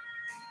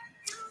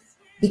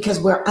 because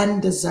we're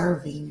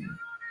undeserving.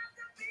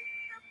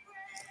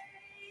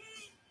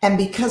 And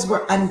because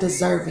we're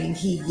undeserving,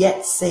 He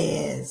yet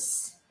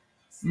says,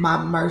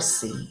 my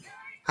mercy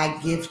I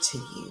give to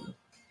you.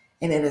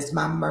 And it is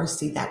my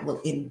mercy that will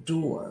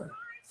endure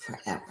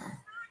forever.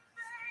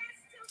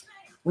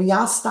 When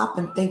y'all stop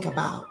and think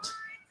about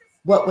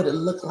what would it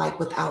look like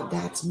without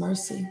God's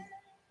mercy?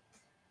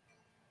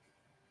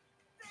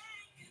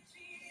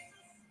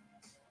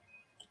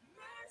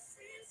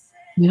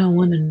 You don't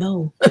want to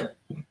know.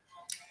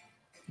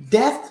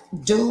 Death,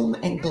 doom,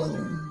 and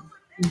gloom.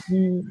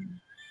 Mm-hmm.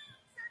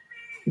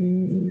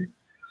 Mm-hmm.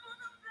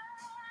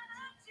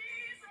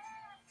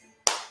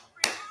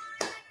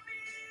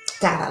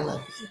 God, I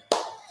love you.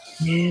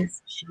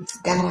 Yes, Jesus.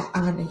 God, I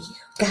honor you.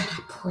 God,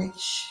 I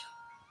praise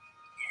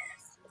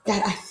you.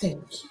 God, I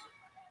thank you.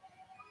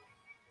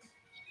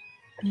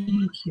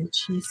 Thank you,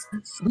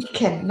 Jesus. We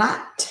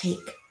cannot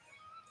take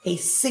a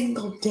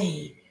single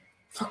day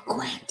for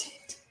granted.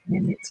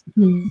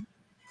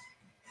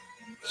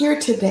 Here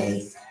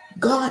today,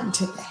 gone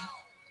today.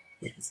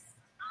 Yes.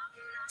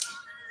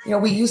 You know,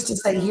 we used to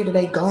say here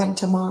today, gone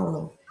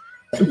tomorrow.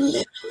 But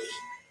literally,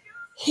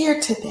 here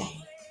today,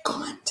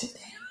 gone today.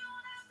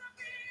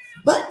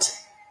 But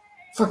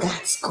for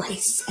God's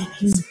grace and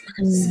His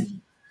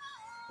mercy.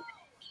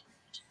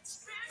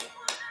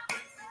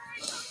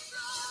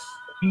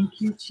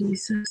 Thank you,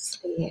 Jesus.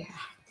 Yeah.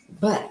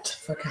 But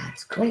for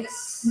God's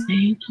grace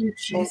Thank you, and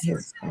Jesus.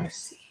 His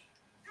mercy.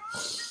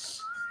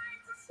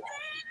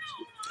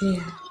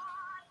 Yeah.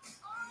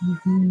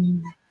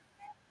 Mm-hmm.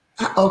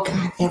 I owe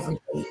God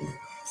everything,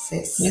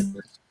 sis.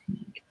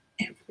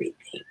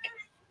 Everything.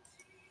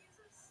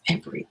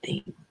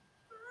 Everything.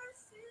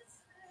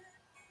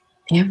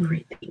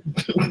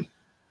 everything.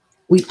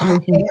 We I owe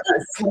him am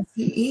us. because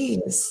he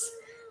is.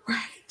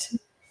 Right.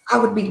 I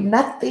would be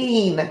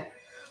nothing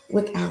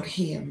without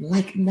him,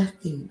 like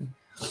nothing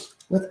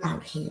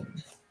without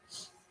him.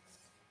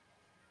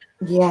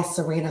 Yeah,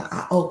 Serena,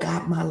 I owe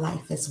God my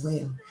life as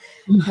well.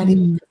 Honey,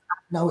 Mhm. I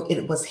know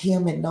it was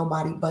him and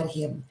nobody but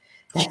him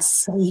that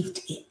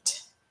saved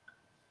it.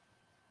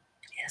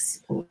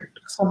 Yes, Lord.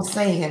 So I'm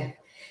saying,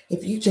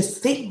 if you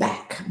just think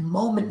back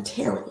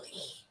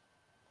momentarily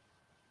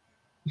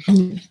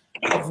Mhm.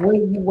 of where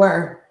you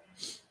were,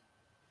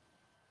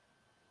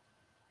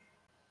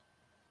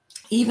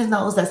 even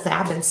those that say,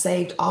 I've been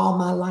saved all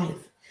my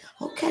life.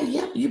 Okay,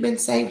 yep, you've been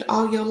saved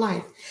all your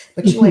life,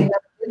 but you ain't Mhm.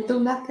 never been through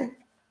nothing.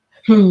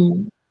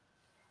 Mhm.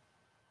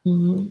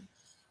 Mhm.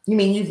 You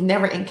mean you've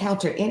never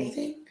encountered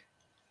anything?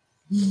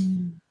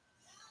 Mhm.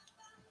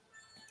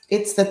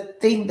 It's the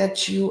thing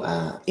that you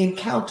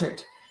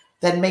encountered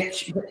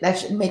that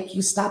should make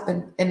you stop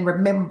and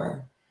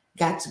remember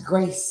God's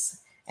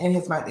grace and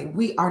his mercy.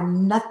 We are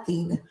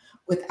nothing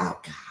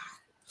without God.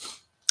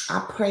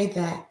 I pray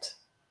that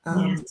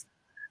um, Yes.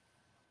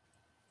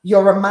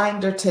 your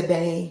reminder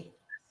today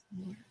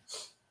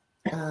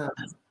uh,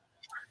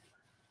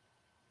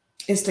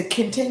 is to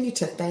continue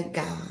to thank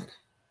God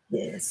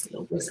Yes,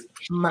 Lord. for his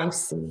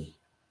mercy,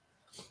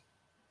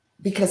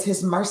 because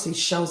his mercy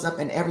shows up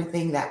in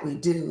everything that we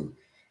do.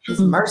 His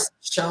Mhm. mercy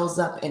shows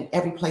up in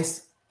every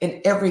place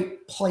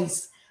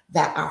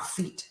that our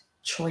feet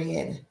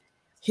tread.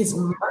 His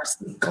Lord.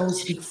 mercy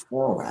goes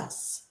before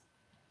us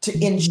to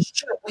Mhm.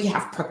 ensure we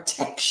have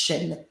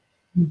protection.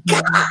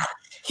 God, Mhm.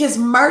 his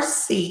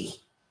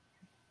mercy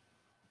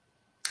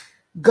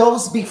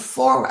goes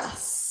before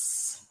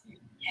us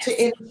to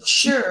Yes.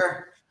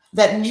 ensure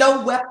that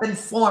no weapon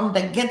formed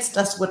against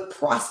us would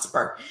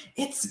prosper.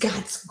 It's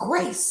God's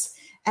grace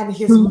and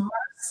his Mhm.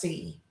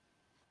 mercy.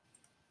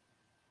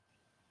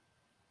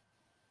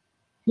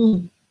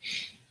 Mhm.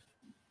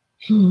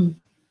 Mhm.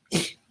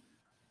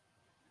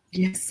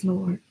 Yes,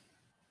 Lord.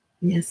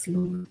 Yes,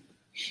 Lord.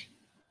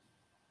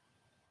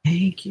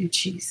 Thank you,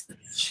 Jesus.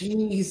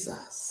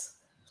 Jesus.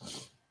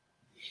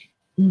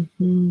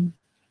 Mhm.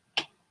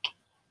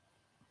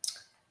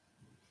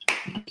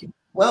 Thank you.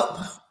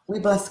 Well, we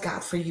bless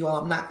God for you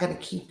all. I'm not going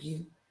to keep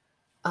you.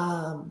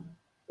 Um,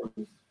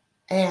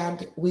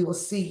 and we will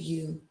see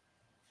you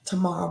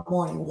tomorrow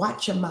morning.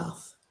 Watch your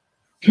mouth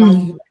while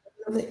Mhm. you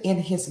live in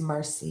his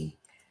mercy.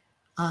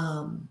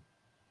 Um,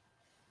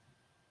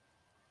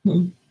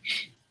 Mhm.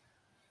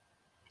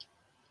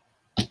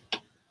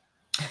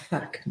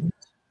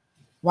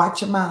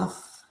 watch your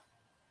mouth.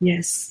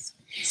 Yes.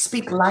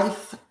 Speak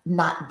life,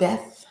 not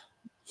death.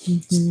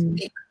 Mhm.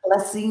 Speak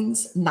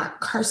blessings, not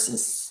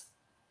curses.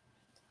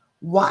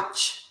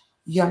 Watch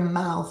your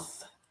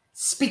mouth.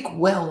 Speak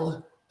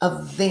well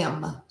of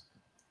them,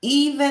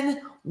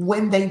 even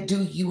when they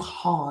do you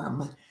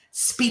harm.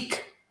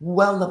 Speak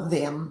well of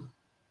them.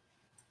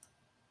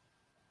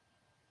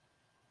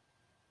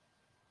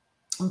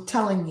 I'm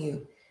telling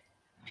you,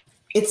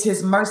 it's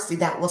his mercy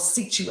that will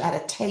seat you at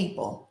a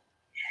table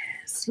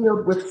Yes.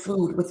 filled with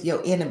food with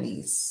your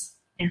enemies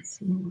Yes,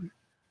 Lord.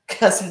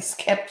 because he's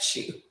kept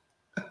you.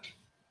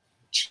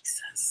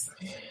 Jesus.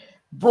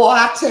 Boy,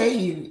 I tell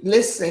you,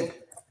 listen,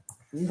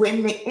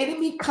 when the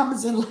enemy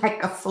comes in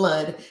like a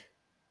flood,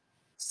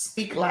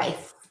 speak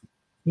life.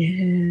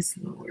 Yes,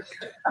 Lord.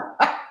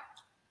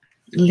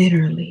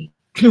 Literally.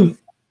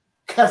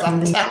 Because I'm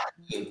Lit- telling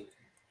you,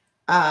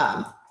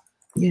 uh,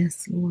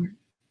 Yes, Lord.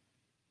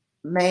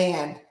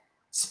 man,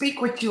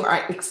 speak what you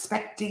are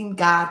expecting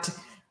God to.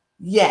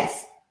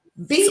 Yes,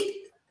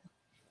 be.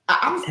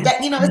 I'm That's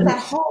that it's good. that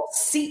whole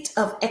seat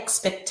of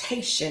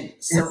expectation,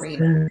 That's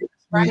Serena. good.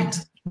 Right?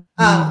 Mhm.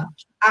 Uh,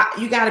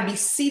 Mhm. you got to be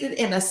seated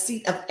in a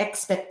seat of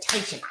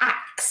expectation. I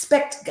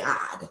expect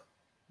God to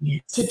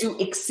Yes. do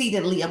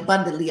exceedingly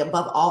abundantly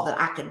above all that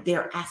I could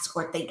dare ask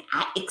or think.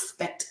 I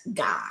expect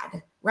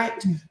God, right,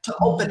 to Mhm.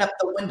 open up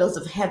the windows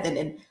of heaven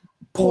and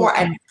Pour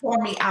out.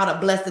 pour me out a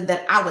blessing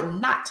that I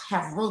would not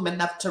have room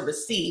enough to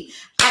receive.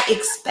 I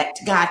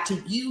expect God to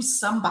use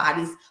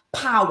somebody's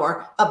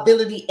power,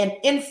 ability, and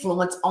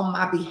influence on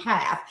my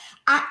behalf.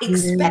 I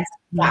expect Yes,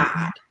 Lord.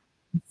 God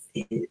That's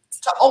it.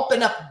 to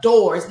open up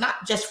doors,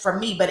 not just for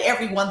me, but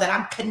everyone that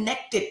I'm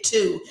connected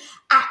to.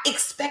 I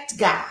expect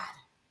God.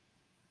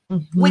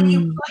 When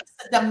you Mhm. place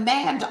a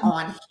demand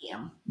on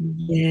him,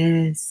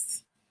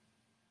 Yes.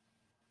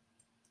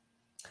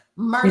 It's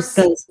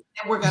mercy, those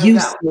and we're going to you go.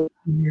 said,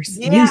 you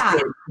Yeah,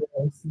 said,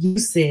 yes. You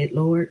said,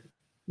 Lord.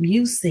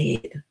 You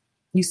said.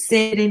 You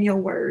said in your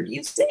word.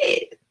 You said.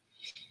 You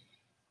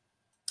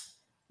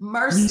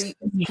mercy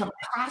is said.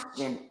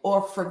 compassion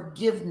or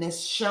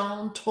forgiveness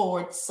shown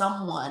towards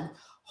someone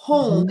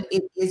whom Mhm.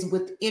 it is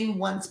within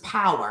one's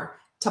power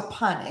to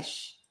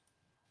punish.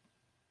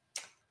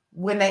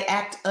 When they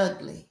act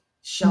ugly,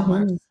 show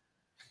mercy.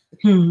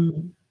 Mhm.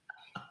 Mhm.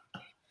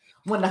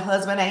 When the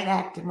husband ain't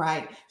acting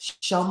right,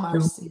 show No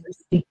mercy.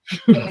 mercy.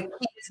 When the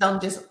kids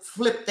don't just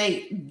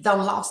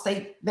don't lost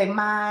they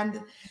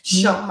mind,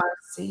 show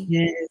mercy.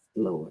 Yes,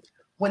 Lord.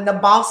 When the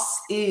boss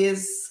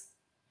is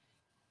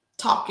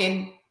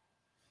talking.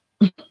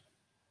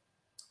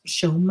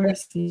 Show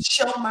mercy.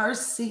 Show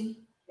mercy.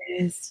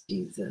 Yes,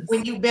 Jesus.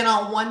 When you've been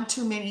on one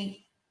too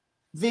many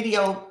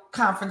video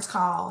conference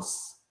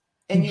calls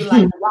and you're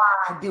like,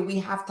 why do we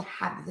have to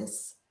have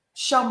this?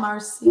 Show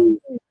mercy.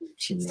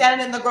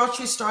 Standing in the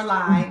grocery store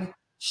line,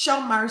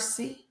 show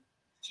mercy.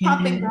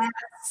 Pumping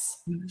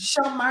gas,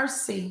 show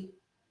mercy.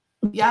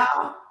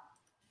 Y'all.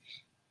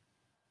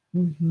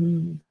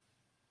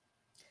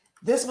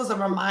 This was a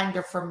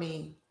reminder for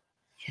me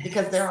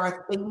because there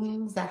are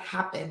things that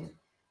happen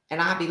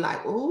and I'll be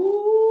like,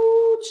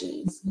 ooh,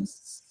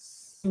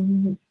 Jesus.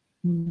 Ooh.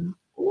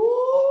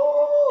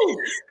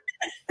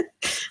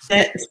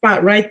 That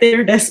spot right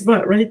there. That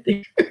spot right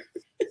there.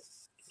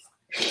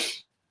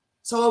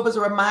 So it was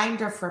a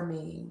reminder for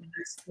me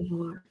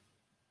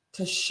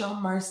to show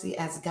mercy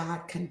as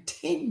God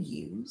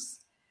continues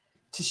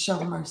to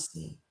show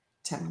mercy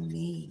to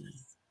me.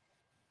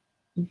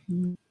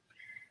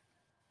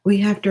 We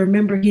have to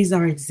remember he's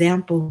our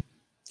example.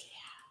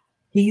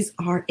 He's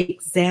our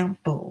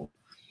example.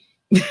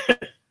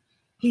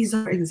 He's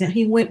our example.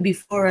 He went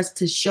before us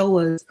to show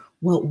us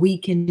what we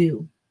can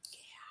do.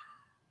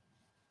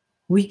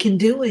 We can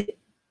do it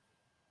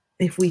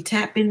if we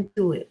tap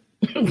into it.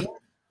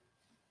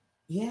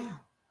 Yeah.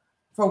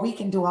 For we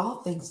can do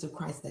all things through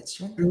Christ that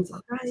strengthens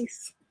us.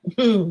 Christ.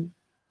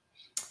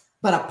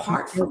 But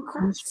apart from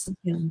Christ,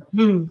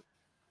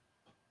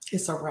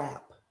 it's a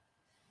wrap.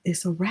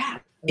 It's a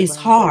wrap. It's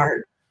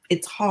hard.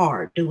 It's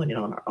hard doing it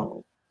on our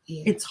own.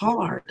 Yeah. It's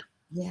hard.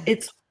 Yeah.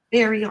 It's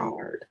very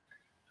hard.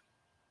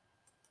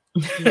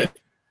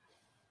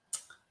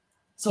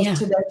 So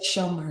today,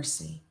 show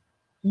mercy.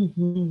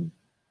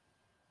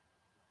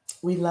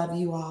 We love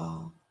you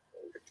all.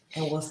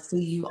 And we'll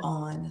see you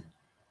on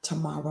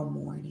tomorrow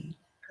morning.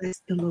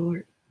 Praise the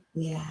Lord.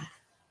 Yeah.